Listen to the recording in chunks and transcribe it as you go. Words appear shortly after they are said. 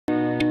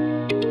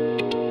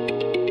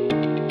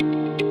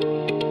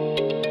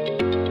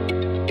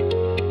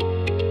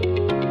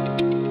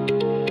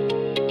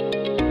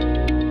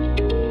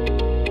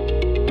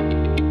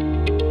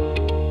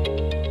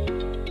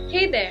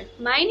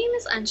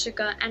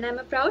Ms.Anshika and I'm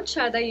a proud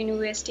Sharda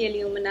University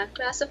LMU Munich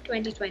class of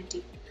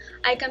 2020.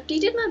 I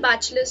completed my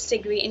bachelor's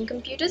degree in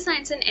computer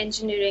science and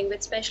engineering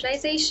with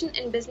specialization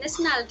in business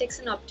analytics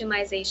and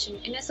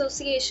optimization in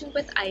association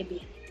with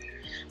IB.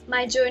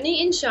 My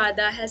journey in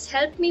Sharda has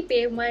helped me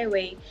pave my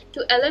way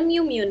to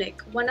LMU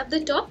Munich, one of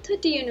the top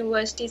 30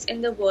 universities in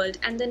the world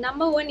and the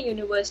 #1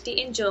 university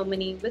in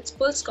Germany with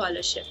full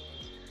scholarship.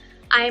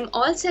 I am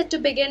all set to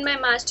begin my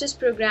master's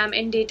program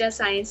in data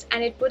science,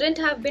 and it wouldn't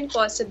have been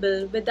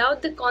possible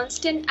without the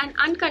constant and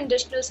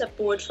unconditional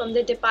support from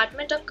the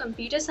Department of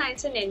Computer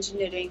Science and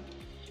Engineering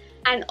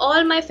and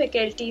all my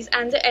faculties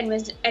and the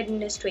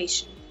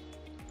administration.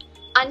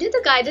 Under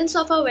the guidance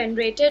of our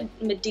venerated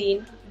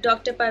Dean,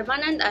 Dr.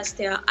 Parvanand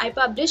Asthya, I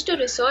published a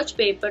research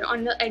paper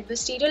on the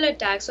adversarial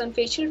attacks on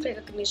facial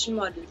recognition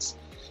models.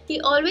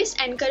 He always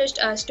encouraged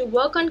us to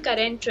work on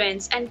current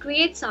trends and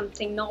create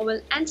something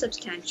novel and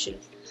substantial.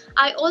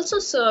 I also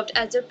served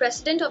as the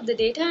president of the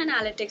Data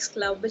Analytics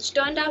Club, which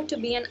turned out to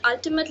be an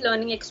ultimate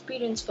learning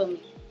experience for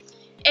me.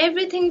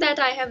 Everything that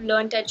I have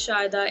learned at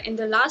Sharda in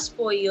the last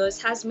 4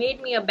 years has made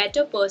me a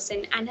better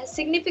person and has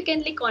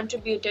significantly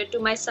contributed to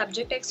my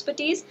subject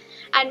expertise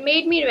and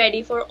made me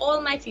ready for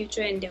all my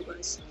future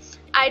endeavors.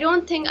 I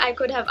don't think I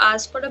could have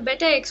asked for a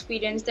better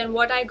experience than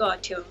what I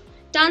got here.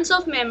 Tons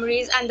of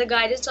memories and the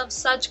guidance of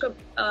such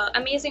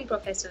amazing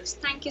professors.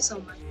 Thank you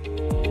so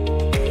much.